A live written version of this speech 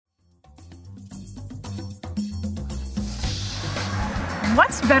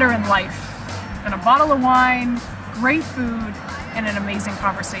What's better in life than a bottle of wine, great food, and an amazing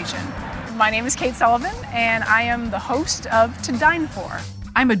conversation? My name is Kate Sullivan, and I am the host of To Dine For.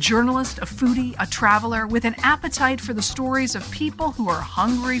 I'm a journalist, a foodie, a traveler with an appetite for the stories of people who are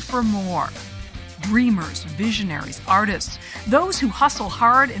hungry for more. Dreamers, visionaries, artists, those who hustle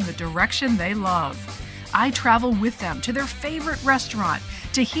hard in the direction they love. I travel with them to their favorite restaurant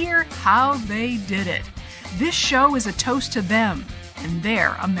to hear how they did it. This show is a toast to them and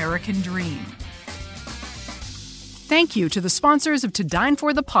their American dream. Thank you to the sponsors of To Dine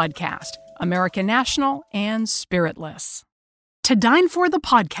For the podcast, American National and Spiritless. To Dine For the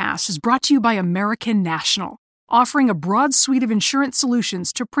podcast is brought to you by American National, offering a broad suite of insurance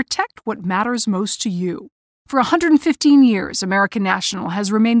solutions to protect what matters most to you. For 115 years, American National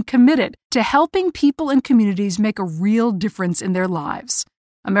has remained committed to helping people and communities make a real difference in their lives.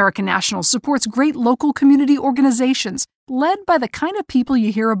 American National supports great local community organizations led by the kind of people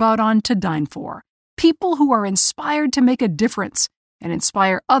you hear about on To Dine For. People who are inspired to make a difference and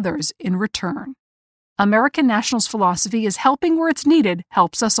inspire others in return. American National's philosophy is helping where it's needed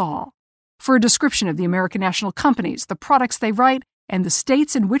helps us all. For a description of the American National companies, the products they write, and the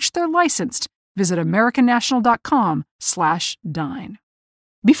states in which they're licensed, visit americannational.com/dine.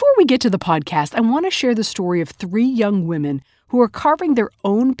 Before we get to the podcast, I want to share the story of 3 young women who are carving their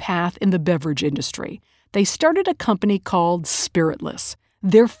own path in the beverage industry. They started a company called Spiritless.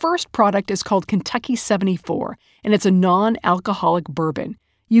 Their first product is called Kentucky 74, and it's a non-alcoholic bourbon.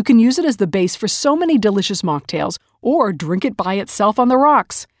 You can use it as the base for so many delicious mocktails, or drink it by itself on the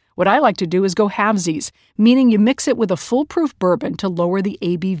rocks. What I like to do is go halvesies, meaning you mix it with a foolproof bourbon to lower the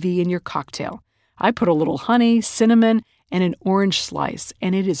ABV in your cocktail. I put a little honey, cinnamon, and an orange slice,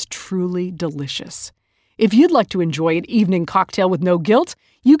 and it is truly delicious. If you'd like to enjoy an evening cocktail with no guilt,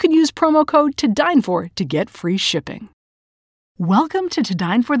 you can use promo code TODINEFOR to get free shipping. Welcome to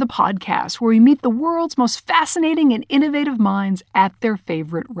Dine For the podcast, where we meet the world's most fascinating and innovative minds at their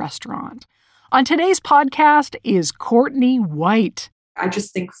favorite restaurant. On today's podcast is Courtney White. I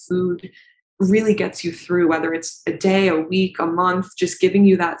just think food really gets you through, whether it's a day, a week, a month, just giving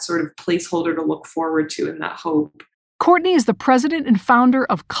you that sort of placeholder to look forward to and that hope. Courtney is the president and founder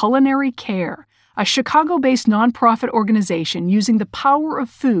of Culinary Care, a Chicago-based nonprofit organization using the power of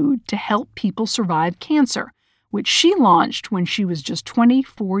food to help people survive cancer, which she launched when she was just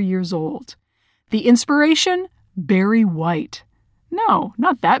 24 years old. The inspiration? Barry White. No,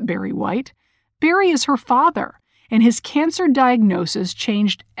 not that Barry White. Barry is her father, and his cancer diagnosis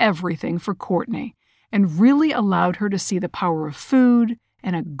changed everything for Courtney and really allowed her to see the power of food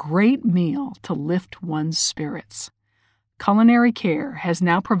and a great meal to lift one's spirits. Culinary Care has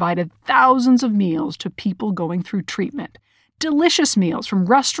now provided thousands of meals to people going through treatment. Delicious meals from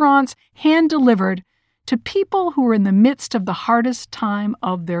restaurants, hand-delivered, to people who are in the midst of the hardest time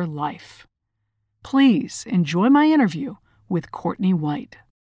of their life. Please enjoy my interview with Courtney White.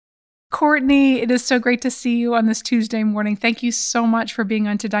 Courtney, it is so great to see you on this Tuesday morning. Thank you so much for being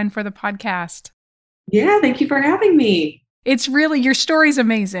on To Dine For the podcast. Yeah, thank you for having me. It's really, your story's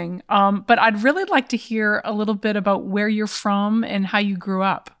amazing, but I'd really like to hear a little bit about where you're from and how you grew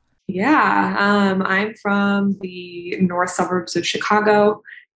up. Yeah, I'm from the north suburbs of Chicago.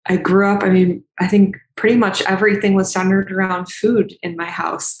 I grew up, I think pretty much everything was centered around food in my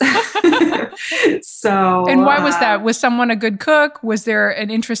house. So, and why was that? Was someone a good cook? Was there an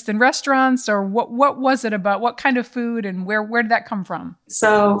interest in restaurants, or what was it about? What kind of food, and where did that come from?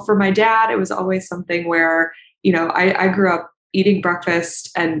 So for my dad, it was always something where, I grew up eating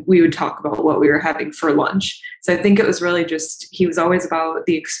breakfast and we would talk about what we were having for lunch. So I think it was really just, he was always about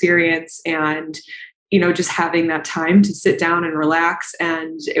the experience and, just having that time to sit down and relax.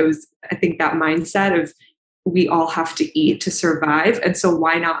 And it was, I think, that mindset of we all have to eat to survive. And so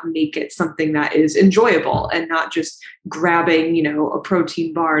why not make it something that is enjoyable and not just grabbing, a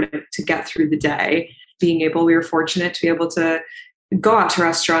protein bar to get through the day. We were fortunate to be able to go out to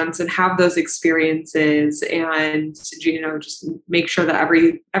restaurants and have those experiences and, just make sure that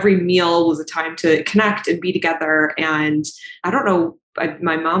every meal was a time to connect and be together. And I don't know,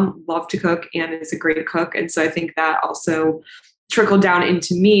 my mom loved to cook and is a great cook. And so I think that also trickled down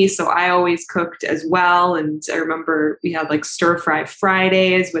into me. So I always cooked as well. And I remember we had like stir fry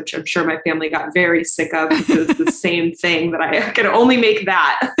Fridays, which I'm sure my family got very sick of because it was the same thing that I could only make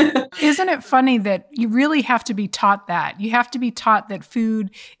that. Isn't it funny that you really have to be taught that? You have to be taught that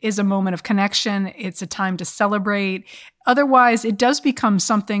food is a moment of connection. It's a time to celebrate. Otherwise, it does become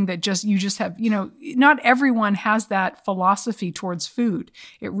something that you just have, not everyone has that philosophy towards food.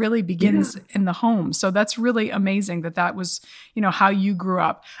 It really begins in the home. So that's really amazing that was, how you grew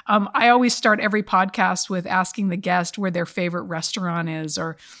up. I always start every podcast with asking the guest where their favorite restaurant is,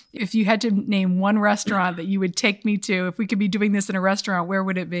 or if you had to name one restaurant that you would take me to, if we could be doing this in a restaurant, where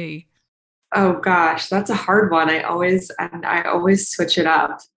would it be? Oh gosh, that's a hard one. I always switch it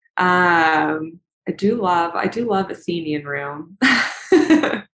up. I do love Athenian Room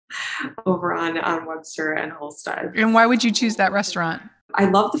over on Webster and Holstead. And why would you choose that restaurant? I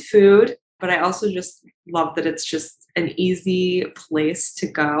love the food, but I also just love that it's just an easy place to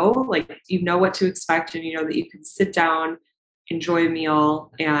go. Like, you know what to expect, and you know that you can sit down, enjoy a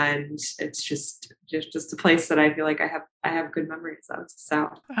meal, and it's just a place that I feel like I have good memories of. So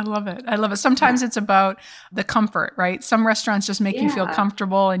I love it. Sometimes it's about the comfort, right? Some restaurants just make you feel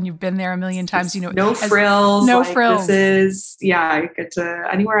comfortable, and you've been there a million times. No frills. No frills. This is I get to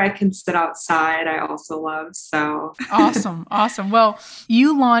anywhere I can sit outside. I also love. So awesome. Well,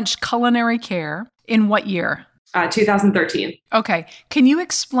 you launched Culinary Care in what year? 2013. Okay. Can you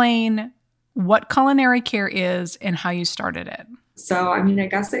explain what Culinary Care is and how you started it? So, I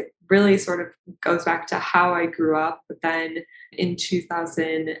guess it really sort of goes back to how I grew up. But then in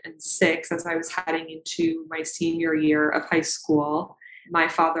 2006, as I was heading into my senior year of high school, my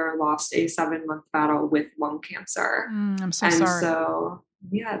father lost a 7-month battle with lung cancer. I'm so sorry. So,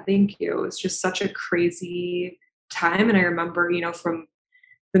 thank you. It was just such a crazy time. And I remember, from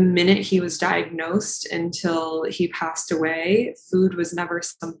the minute he was diagnosed until he passed away, food was never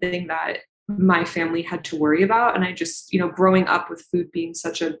something that my family had to worry about. And I just, growing up with food being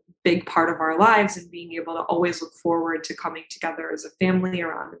such a big part of our lives and being able to always look forward to coming together as a family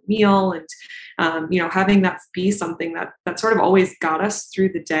around a meal and, having that be something that sort of always got us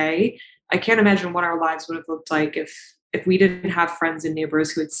through the day. I can't imagine what our lives would have looked like if we didn't have friends and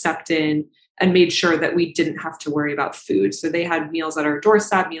neighbors who had stepped in and made sure that we didn't have to worry about food. So they had meals at our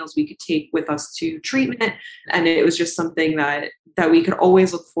doorstep, meals we could take with us to treatment. And it was just something that we could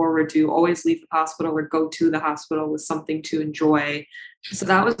always look forward to, always leave the hospital or go to the hospital with something to enjoy. So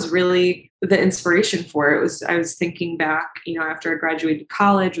that was really the inspiration for it. I was thinking back, after I graduated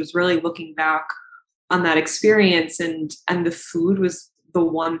college, was really looking back on that experience, and the food was the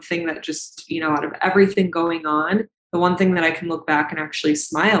one thing that just, out of everything going on, the one thing that I can look back and actually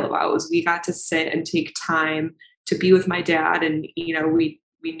smile about was we got to sit and take time to be with my dad. And, we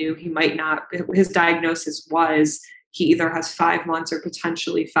knew he might not, his diagnosis was he either has 5 months or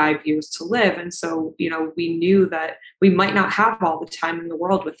potentially 5 years to live. And so, we knew that we might not have all the time in the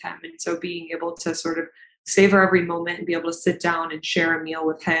world with him. And so being able to sort of savor every moment and be able to sit down and share a meal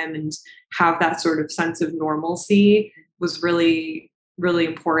with him and have that sort of sense of normalcy was really, really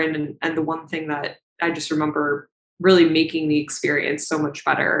important. And the one thing that I just remember really making the experience so much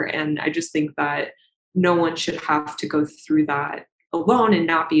better. And I just think that no one should have to go through that alone and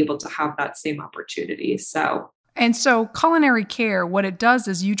not be able to have that same opportunity. So Culinary Care, what it does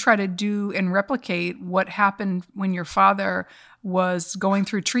is you try to do and replicate what happened when your father was going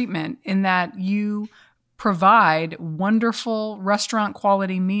through treatment, in that you provide wonderful restaurant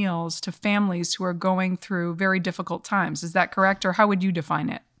quality meals to families who are going through very difficult times. Is that correct? Or how would you define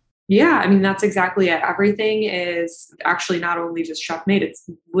it? Yeah, that's exactly it. Everything is actually not only just chef made, it's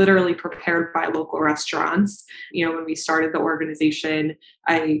literally prepared by local restaurants. When we started the organization,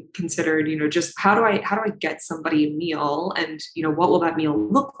 I considered, just how do I get somebody a meal, and, what will that meal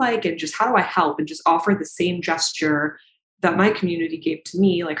look like? And just how do I help and just offer the same gesture that my community gave to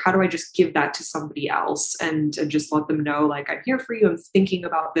me? Like, how do I just give that to somebody else and just let them know, like, I'm here for you. I'm thinking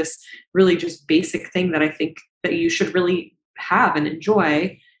about this really just basic thing that I think that you should really have and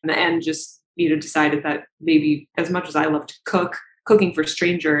enjoy. And just, decided that maybe as much as I love to cook, cooking for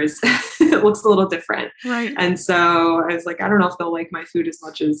strangers, it looks a little different. Right. And so I was like, I don't know if they'll like my food as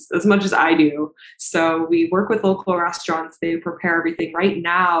much as I do. So we work with local restaurants. They prepare everything right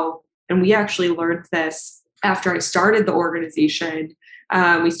now. And we actually learned this after I started the organization.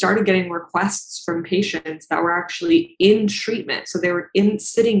 We started getting requests from patients that were actually in treatment. So they were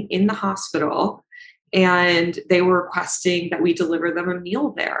sitting in the hospital, and they were requesting that we deliver them a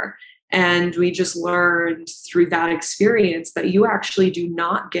meal there. And we just learned through that experience that you actually do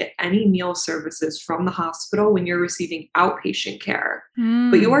not get any meal services from the hospital when you're receiving outpatient care,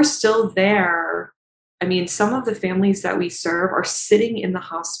 but you are still there. Some of the families that we serve are sitting in the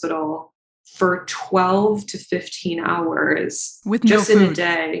hospital for 12 to 15 hours with just no food in a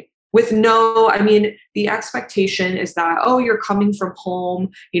day. With the expectation is that, you're coming from home,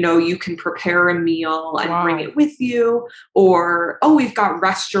 you can prepare a meal and bring it with you, or, we've got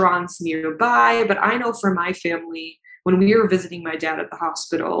restaurants nearby. But I know for my family, when we were visiting my dad at the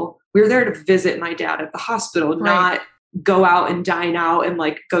hospital, we were there to visit my dad at the hospital, not go out and dine out and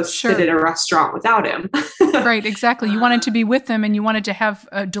like go sit at a restaurant without him. Right, exactly. You wanted to be with him and you wanted to have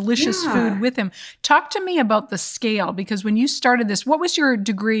delicious food with him. Talk to me about the scale, because when you started this, what was your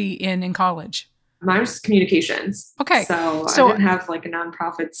degree in college? Mine was communications. Okay. So I didn't have like a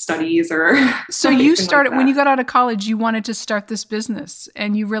nonprofit studies or So you started, when you got out of college, you wanted to start this business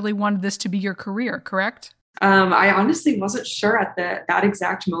and you really wanted this to be your career, correct? I honestly wasn't sure at that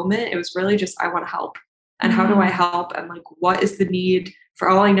exact moment. It was really just, I want to help. And how do I help? And like, what is the need? For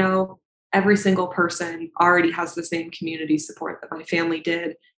all I know, every single person already has the same community support that my family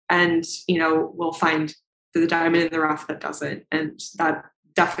did. And, we'll find the diamond in the rough that doesn't. And that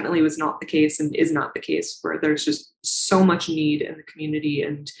definitely was not the case and is not the case, where there's just so much need in the community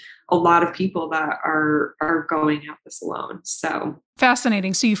and a lot of people that are going at this alone. So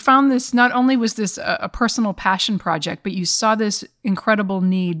fascinating. So you found this, not only was this a personal passion project, but you saw this incredible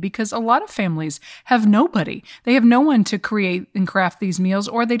need, because a lot of families have nobody. They have no one to create and craft these meals,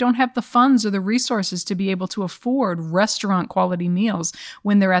 or they don't have the funds or the resources to be able to afford restaurant quality meals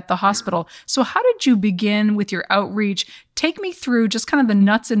when they're at the hospital. So how did you begin with your outreach? Take me through just kind of the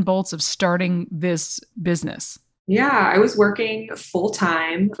nuts and bolts of starting this business. Yeah, I was working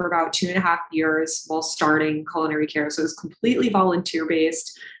full-time for about 2.5 years while starting Culinary Care. So it was completely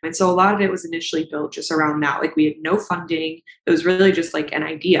volunteer-based. And so a lot of it was initially built just around that. Like we had no funding. It was really just like an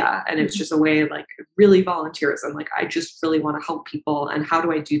idea. And it was just a way of like really volunteerism. Like, I just really want to help people. And how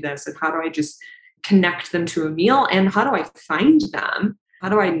do I do this? And how do I just connect them to a meal? And how do I find them? How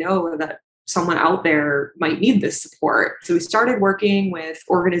do I know that someone out there might need this support? So we started working with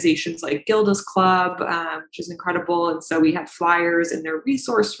organizations like Gilda's Club, which is incredible. And so we had flyers in their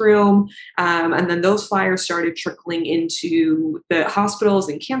resource room. And then those flyers started trickling into the hospitals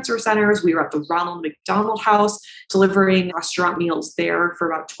and cancer centers. We were at the Ronald McDonald House delivering restaurant meals there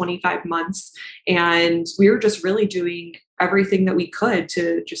for about 25 months. And we were just really doing everything that we could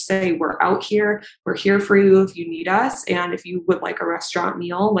to just say, we're out here, we're here for you if you need us. And if you would like a restaurant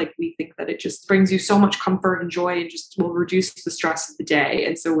meal, like, we think that it just brings you so much comfort and joy and just will reduce the stress of the day.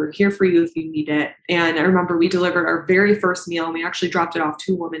 And so we're here for you if you need it. And I remember we delivered our very first meal, and we actually dropped it off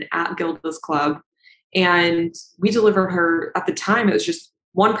to a woman at Gilda's Club. And we delivered her, at the time, it was just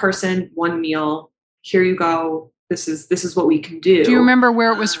one person, one meal. Here you go. This is what we can do. Do you remember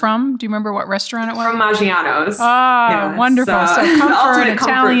where it was from? Do you remember what restaurant it was? From Maggiano's. Ah, wonderful. So comfort,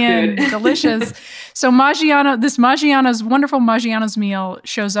 Italian, delicious. So Maggiano's wonderful Maggiano's meal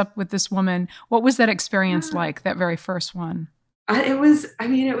shows up with this woman. What was that experience like, that very first one? It was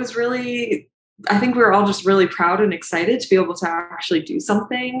really, I think we were all just really proud and excited to be able to actually do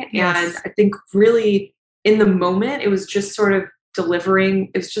something. Yes. And I think really in the moment, it was just sort of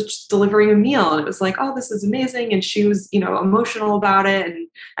delivering a meal. And it was like, oh, this is amazing. And she was, emotional about it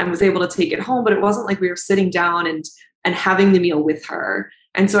and was able to take it home. But it wasn't like we were sitting down and having the meal with her.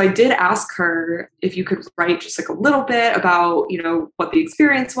 And so I did ask her if you could write just like a little bit about, what the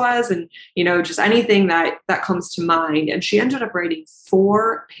experience was and, just anything that comes to mind. And she ended up writing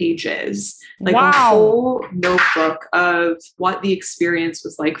 4 pages, like a whole notebook of what the experience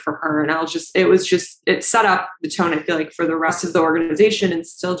was like for her. And it set up the tone, I feel like, for the rest of the organization, and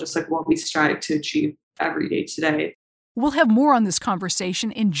still just like what we strive to achieve every day today. We'll have more on this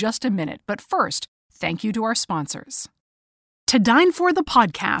conversation in just a minute. But first, thank you to our sponsors. To Dine For, the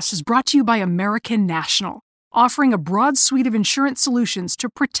podcast, is brought to you by American National, offering a broad suite of insurance solutions to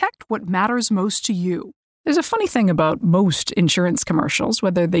protect what matters most to you. There's a funny thing about most insurance commercials,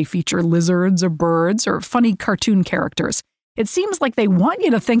 whether they feature lizards or birds or funny cartoon characters. It seems like they want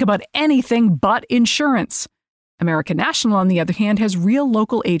you to think about anything but insurance. American National, on the other hand, has real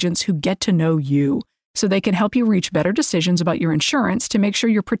local agents who get to know you, so they can help you reach better decisions about your insurance to make sure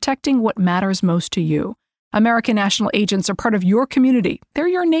you're protecting what matters most to you. American National agents are part of your community. They're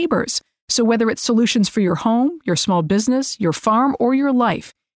your neighbors. So whether it's solutions for your home, your small business, your farm, or your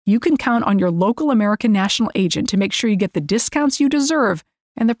life, you can count on your local American National agent to make sure you get the discounts you deserve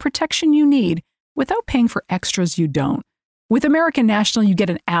and the protection you need without paying for extras you don't. With American National, you get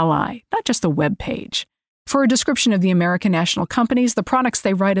an ally, not just a web page. For a description of the American National companies, the products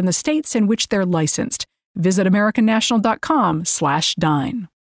they write, in the states in which they're licensed, visit americannational.com/dine.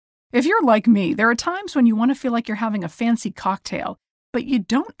 If you're like me, there are times when you want to feel like you're having a fancy cocktail, but you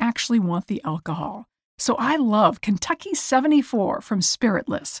don't actually want the alcohol. So I love Kentucky 74 from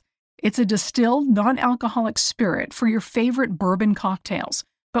Spiritless. It's a distilled, non-alcoholic spirit for your favorite bourbon cocktails,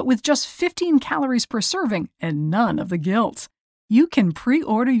 but with just 15 calories per serving and none of the guilt. You can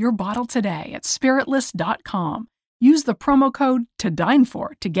pre-order your bottle today at spiritless.com. Use the promo code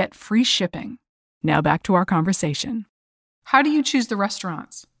TODINEFOR to get free shipping. Now back to our conversation. How do you choose the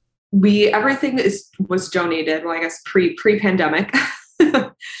restaurants? Everything was donated. Well, I guess pre-pandemic.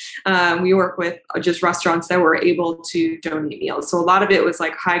 We work with just restaurants that were able to donate meals. So a lot of it was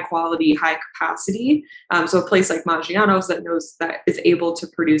like high quality, high capacity. So a place like Maggiano's that is able to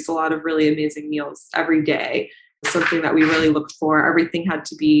produce a lot of really amazing meals every day. Something that we really looked for. Everything had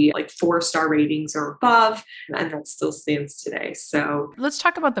to be like 4-star ratings or above, and that still stands today. So let's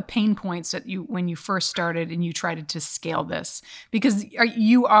talk about the pain points that when you first started and you tried to scale this, because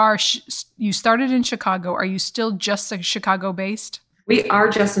you started in Chicago. Are you still just Chicago based? We are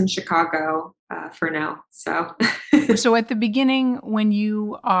just in Chicago for now. So, so at the beginning, when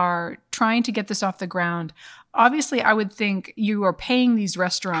you are trying to get this off the ground, obviously I would think you are paying these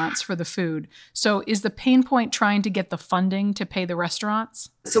restaurants for the food. So is the pain point trying to get the funding to pay the restaurants?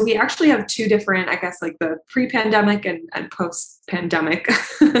 So we actually have two different, I guess, like the pre-pandemic and post-pandemic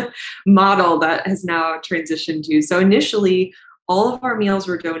model that has now transitioned to. So initially, all of our meals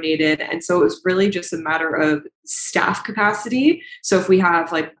were donated. And so it was really just a matter of staff capacity. So if we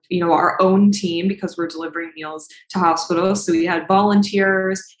have our own team, because we're delivering meals to hospitals, so we had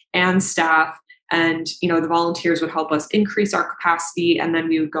volunteers and staff, and, the volunteers would help us increase our capacity. And then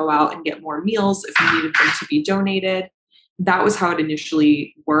we would go out and get more meals if we needed them to be donated. That was how it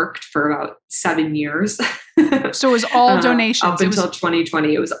initially worked for about 7 years. So it was all donations. Up until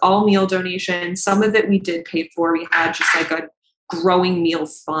 2020, it was all meal donations. Some of it we did pay for. We had just like a growing meal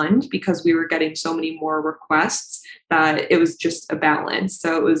fund because we were getting so many more requests that it was just a balance.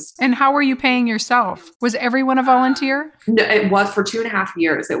 So it was. And how were you paying yourself? Was everyone a volunteer? No, it was for 2.5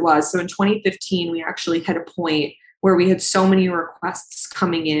 years. It was. So in 2015, we actually hit a point where we had so many requests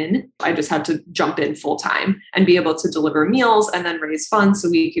coming in. I just had to jump in full time and be able to deliver meals and then raise funds so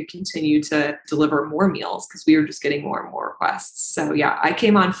we could continue to deliver more meals because we were just getting more and more requests. So yeah, I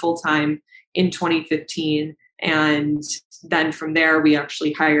came on full time in 2015. And then from there, we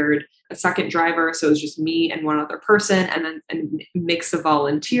actually hired a second driver. So it was just me and one other person, and then a mix of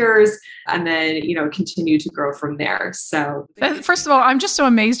volunteers, and then, continue to grow from there. So first of all, I'm just so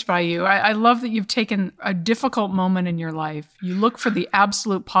amazed by you. I love that you've taken a difficult moment in your life. You look for the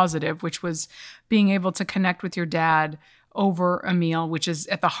absolute positive, which was being able to connect with your dad over a meal, which is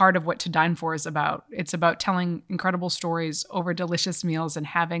at the heart of what To Dine For is about. It's about telling incredible stories over delicious meals and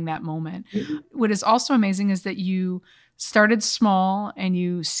having that moment. Mm-hmm. What is also amazing is that you started small and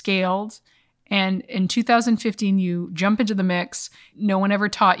you scaled. And in 2015, you jump into the mix. No one ever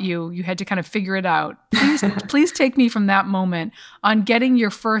taught you. You had to kind of figure it out. Please take me from that moment on getting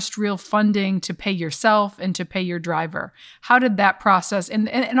your first real funding to pay yourself and to pay your driver. How did that process,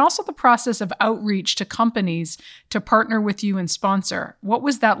 and also the process of outreach to companies to partner with you and sponsor, what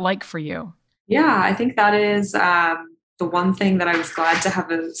was that like for you? Yeah, I think that is the one thing that I was glad to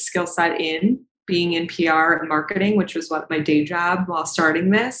have a skill set in. Being in PR and marketing, which was what my day job while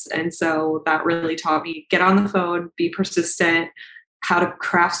starting this. And so that really taught me get on the phone, be persistent, how to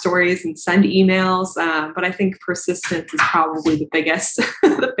craft stories and send emails. But I think persistence is probably the biggest,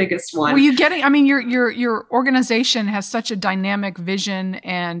 the biggest one. Were you getting, your organization has such a dynamic vision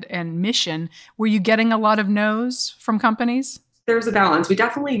and mission. Were you getting a lot of no's from companies? There's a balance. We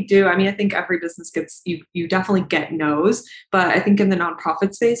definitely do. I think every business gets, you definitely get no's, but I think in the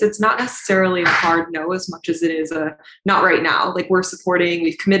nonprofit space, it's not necessarily a hard no as much as it is a not right now. Like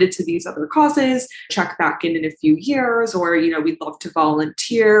we've committed to these other causes, check back in a few years, or, we'd love to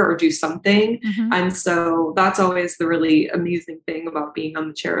volunteer or do something. Mm-hmm. And so that's always the really amazing thing about being on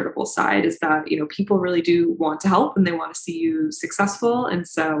the charitable side is that, people really do want to help and they want to see you successful. And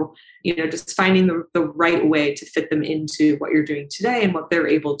so, just finding the right way to fit them into what you're doing today and what they're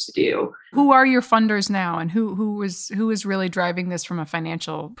able to do. Who are your funders now, and who is really driving this from a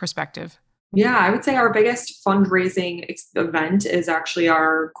financial perspective? Yeah, I would say our biggest fundraising event is actually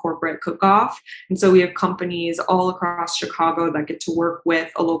our corporate cook-off. And so we have companies all across Chicago that get to work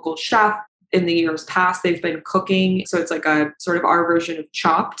with a local chef. In the years past, they've been cooking. So it's like a sort of our version of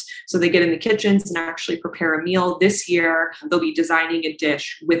Chopped. So they get in the kitchens and actually prepare a meal. This year, they'll be designing a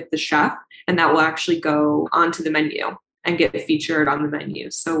dish with the chef, and that will actually go onto the menu and get featured on the menu.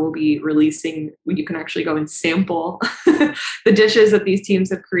 So we'll be releasing, you can actually go and sample the dishes that these teams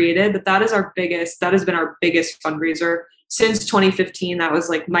have created. But that has been our biggest fundraiser. Since 2015, that was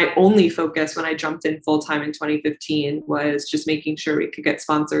like my only focus when I jumped in full-time in 2015 was just making sure we could get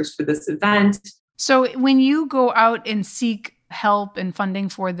sponsors for this event. So when you go out and seek help and funding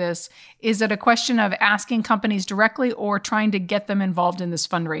for this, is it a question of asking companies directly or trying to get them involved in this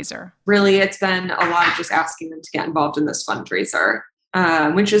fundraiser? Really, it's been a lot of just asking them to get involved in this fundraiser.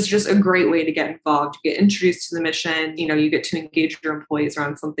 Which is just a great way to get involved. You get introduced to the mission. You get to engage your employees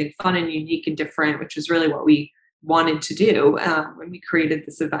around something fun and unique and different, which is really what we wanted to do when we created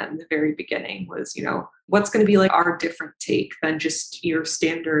this event in the very beginning was, what's going to be like our different take than just your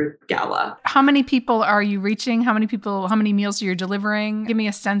standard gala. How many people are you reaching? How many meals are you delivering? Give me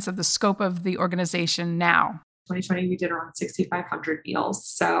a sense of the scope of the organization now. 2020, we did around 6,500 meals.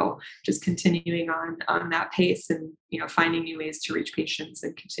 So just continuing on that pace and, finding new ways to reach patients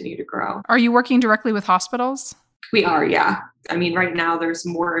and continue to grow. Are you working directly with hospitals? We are, yeah. I mean, right now there's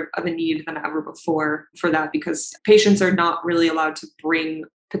more of a need than ever before for that because patients are not really allowed to bring,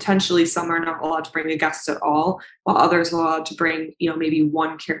 potentially some are not allowed to bring a guest at all, while others are allowed to bring, maybe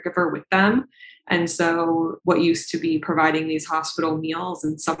one caregiver with them. And so what used to be providing these hospital meals,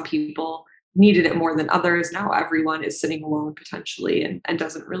 and some people needed it more than others. Now everyone is sitting alone potentially and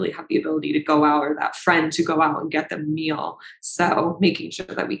doesn't really have the ability to go out or that friend to go out and get them a meal. So making sure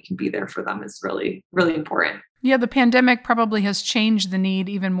that we can be there for them is really, really important. Yeah, the pandemic probably has changed the need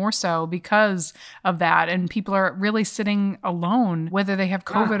even more so because of that. And people are really sitting alone, whether they have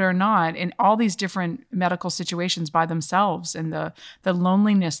COVID or not, in all these different medical situations by themselves, and the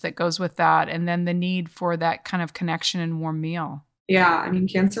loneliness that goes with that, and then the need for that kind of connection and warm meal. Yeah, I mean,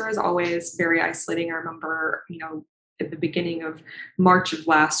 cancer is always very isolating. I remember, at the beginning of March of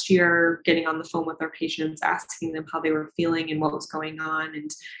last year, getting on the phone with our patients, asking them how they were feeling and what was going on.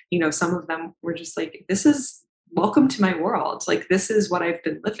 And, some of them were just like, this is welcome to my world. Like, this is what I've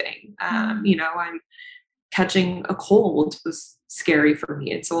been living. I'm catching a cold was scary for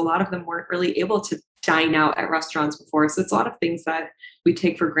me. And so a lot of them weren't really able to dine out at restaurants before. So it's a lot of things that we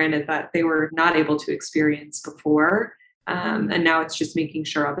take for granted that they were not able to experience before. And now it's just making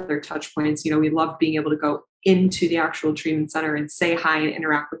sure other touch points, we love being able to go into the actual treatment center and say hi and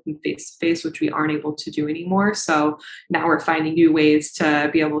interact with them face to face, which we aren't able to do anymore. So now we're finding new ways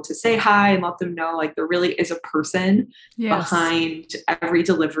to be able to say hi and let them know like there really is a person behind every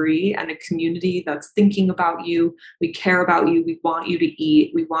delivery and a community that's thinking about you. We care about you. We want you to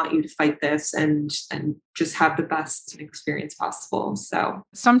eat. We want you to fight this and just have the best experience possible. So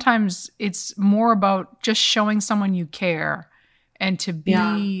sometimes it's more about just showing someone you care. And to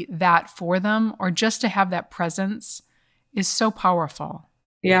be that for them, or just to have that presence, is so powerful.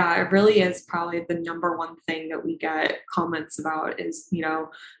 Yeah, it really is probably the number one thing that we get comments about is,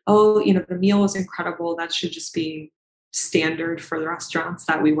 the meal was incredible. That should just be standard for the restaurants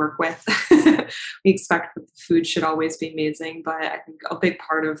that we work with. We expect that the food should always be amazing. But I think a big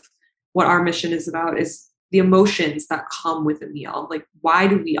part of what our mission is about is the emotions that come with a meal. Like, why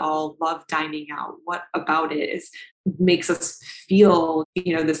do we all love dining out? What about it makes us feel,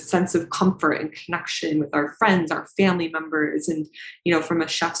 this sense of comfort and connection with our friends, our family members. And, from a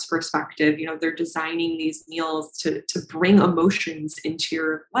chef's perspective, they're designing these meals to bring emotions into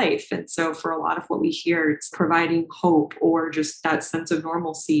your life. And so for a lot of what we hear, it's providing hope or just that sense of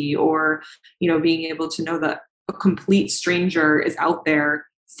normalcy, or, being able to know that a complete stranger is out there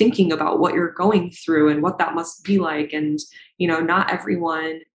thinking about what you're going through and what that must be like. And, not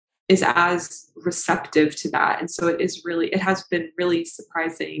everyone is as receptive to that. And so it has been really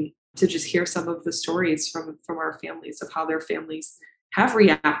surprising to just hear some of the stories from our families of how their families have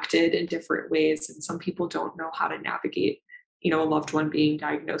reacted in different ways. And some people don't know how to navigate, a loved one being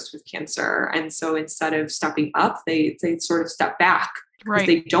diagnosed with cancer. And so instead of stepping up, they sort of step back because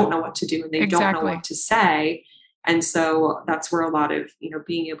they don't know what to do and they don't know what to say. And so that's where a lot of,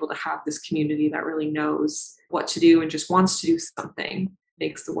 being able to have this community that really knows what to do and just wants to do something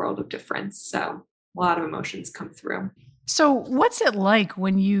makes the world of difference. So a lot of emotions come through. So what's it like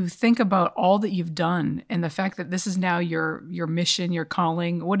when you think about all that you've done and the fact that this is now your mission, your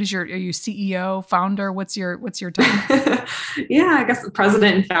calling? Are you CEO, founder? What's your title? Yeah, I guess the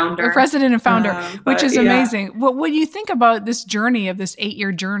president and founder. Which is amazing. Well, when you think about this journey of this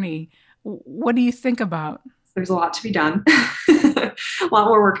 8-year journey, what do you think about? There's a lot to be done, a lot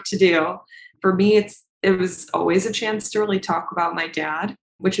more work to do. For me, it was always a chance to really talk about my dad,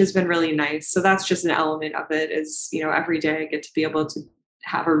 which has been really nice. So that's just an element of it is, every day I get to be able to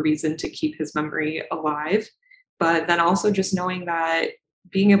have a reason to keep his memory alive. But then also just knowing that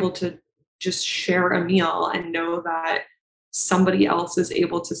being able to just share a meal and know that somebody else is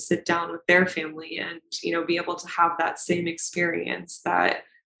able to sit down with their family and, be able to have that same experience that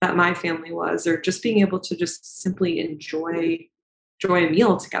my family was, or just being able to just simply enjoy a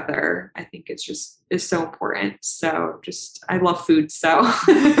meal together, I think is so important. So I love food. So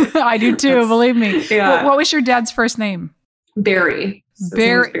I do too, believe me. Yeah. What was your dad's first name? Barry. So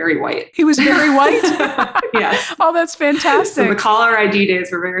Barry White. He was Barry White? Yes. Oh, that's fantastic. So the caller ID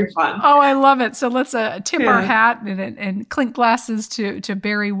days were very fun. Oh, I love it. So let's tip our hat and clink glasses to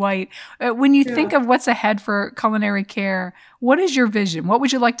Barry White. When you think of what's ahead for Culinary Care, what is your vision? What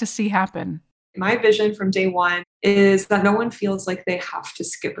would you like to see happen? My vision from day one is that no one feels like they have to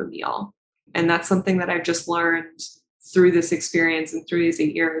skip a meal. And that's something that I've just learned through this experience and through these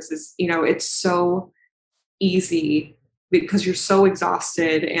 8 years is, it's so easy because you're so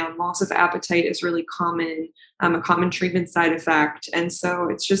exhausted, and loss of appetite is really common, a common treatment side effect. And so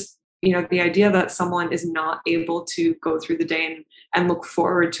it's just, the idea that someone is not able to go through the day and look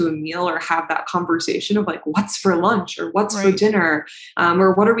forward to a meal or have that conversation of like, what's for lunch or what's for dinner,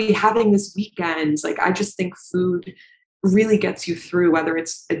 or what are we having this weekend? Like, I just think food really gets you through, whether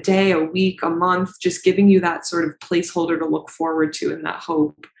it's a day, a week, a month, just giving you that sort of placeholder to look forward to and that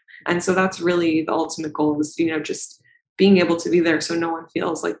hope. And so that's really the ultimate goal is, just being able to be there so no one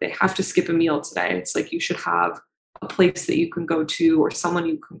feels like they have to skip a meal today. It's like you should have a place that you can go to or someone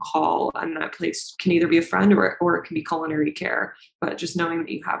you can call. And that place can either be a friend or it can be culinary care. But just knowing that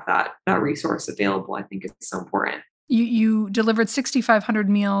you have that resource available, I think is so important. You delivered 6,500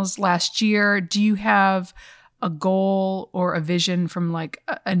 meals last year. Do you have a goal or a vision from like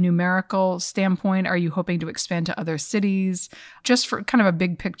a numerical standpoint? Are you hoping to expand to other cities? Just for kind of a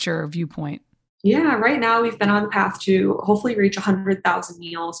big picture viewpoint. Yeah, right now we've been on the path to hopefully reach 100,000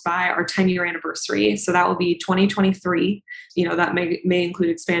 meals by our 10-year anniversary. So that will be 2023. That may include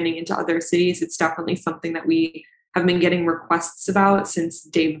expanding into other cities. It's definitely something that we have been getting requests about since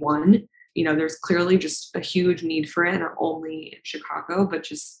day one. There's clearly just a huge need for it, not only in Chicago, but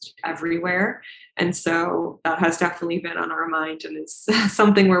just everywhere. And so that has definitely been on our mind and is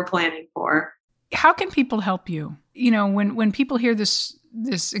something we're planning for. How can people help you? When people hear this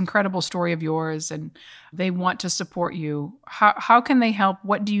incredible story of yours and they want to support you, how can they help?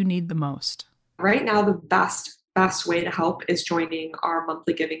 What do you need the most? Right now, the best way to help is joining our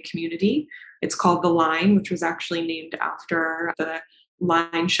monthly giving community. It's called The Line, which was actually named after the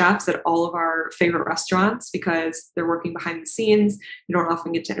line chefs at all of our favorite restaurants because they're working behind the scenes. You don't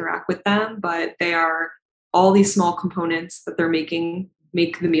often get to interact with them, but they are all these small components that they're making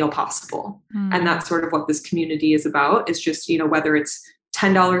make the meal possible. And that's sort of what this community is about, is just, whether it's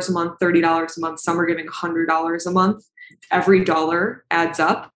 $10 a month, $30 a month, some are giving $100 a month. Every dollar adds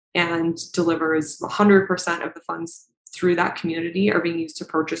up and delivers 100% of the funds through that community are being used to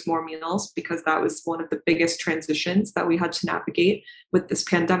purchase more meals, because that was one of the biggest transitions that we had to navigate with this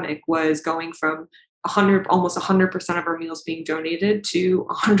pandemic, was going from almost 100% of our meals being donated to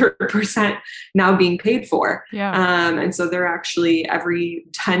 100% now being paid for. Yeah. And so they're actually, every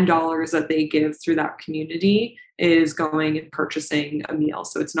 $10 that they give through that community is going and purchasing a meal.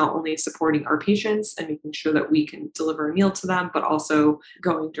 So it's not only supporting our patients and making sure that we can deliver a meal to them, but also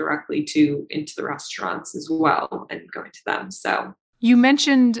going directly into the restaurants as well and going to them. So you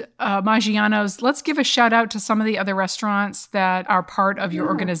mentioned Maggiano's. Let's give a shout out to some of the other restaurants that are part of your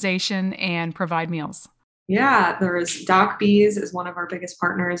organization and provide meals. Yeah, there's Doc Bees is one of our biggest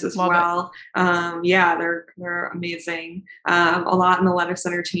partners as well. Yeah, they're amazing. A lot in the Let Us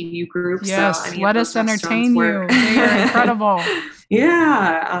Entertain You group. Yes, so Let Us Entertain You. They are incredible.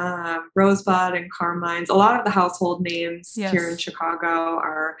 Yeah, Rosebud and Carmine's. A lot of the household names here in Chicago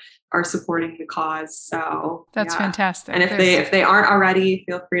are supporting the cause. So that's fantastic. And if they aren't already,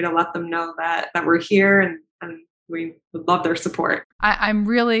 feel free to let them know that we're here and we would love their support. I'm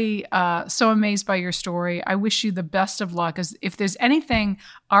really so amazed by your story. I wish you the best of luck. As if there's anything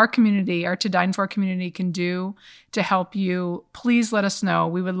our community, our To Dine For community can do to help you, please let us know.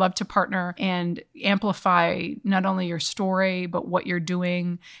 We would love to partner and amplify not only your story, but what you're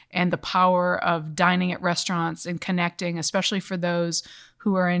doing and the power of dining at restaurants and connecting, especially for those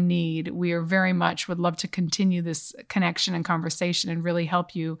who are in need. We are very much would love to continue this connection and conversation and really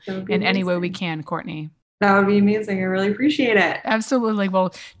help you in any way we can, Courtney. That would be amazing. I really appreciate it. Absolutely.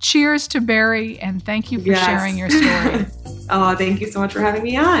 Well, cheers to Barry, and thank you for sharing your story. Oh, thank you so much for having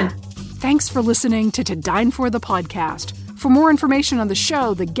me on. Thanks for listening to Dine For the podcast. For more information on the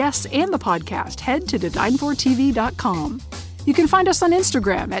show, the guests, and the podcast, head to todinefortv.com. You can find us on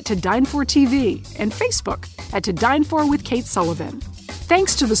Instagram at ToDineForTV and Facebook at To Dine For with Kate Sullivan.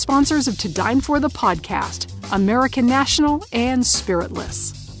 Thanks to the sponsors of To Dine For the podcast, American National and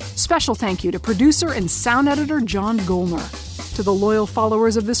Spiritless. Special thank you to producer and sound editor John Golner. To the loyal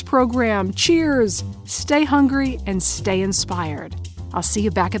followers of this program, cheers, stay hungry, and stay inspired. I'll see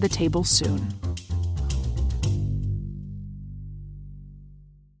you back at the table soon.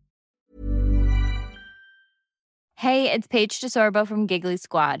 Hey, it's Paige DeSorbo from Giggly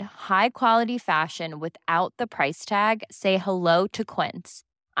Squad. High quality fashion without the price tag. Say hello to Quince.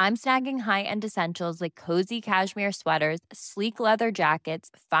 I'm snagging high-end essentials like cozy cashmere sweaters, sleek leather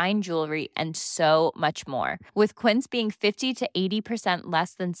jackets, fine jewelry, and so much more. With Quince being 50 to 80%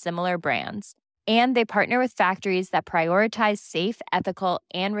 less than similar brands. And they partner with factories that prioritize safe, ethical,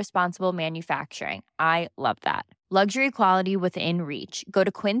 and responsible manufacturing. I love that. Luxury quality within reach. Go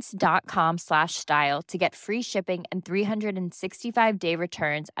to quince.com/style to get free shipping and 365-day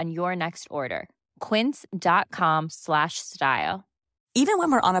returns on your next order. Quince.com/style. Even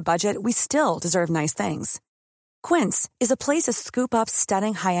when we're on a budget, we still deserve nice things. Quince is a place to scoop up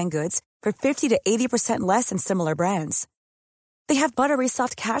stunning high-end goods for 50 to 80% less than similar brands. They have buttery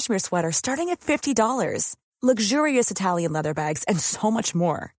soft cashmere sweaters starting at $50, luxurious Italian leather bags, and so much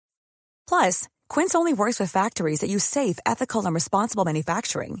more. Plus, Quince only works with factories that use safe, ethical, and responsible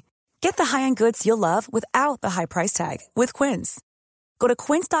manufacturing. Get the high-end goods you'll love without the high price tag with Quince. Go to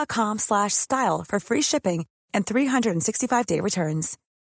quince.com/style for free shipping and 365-day returns.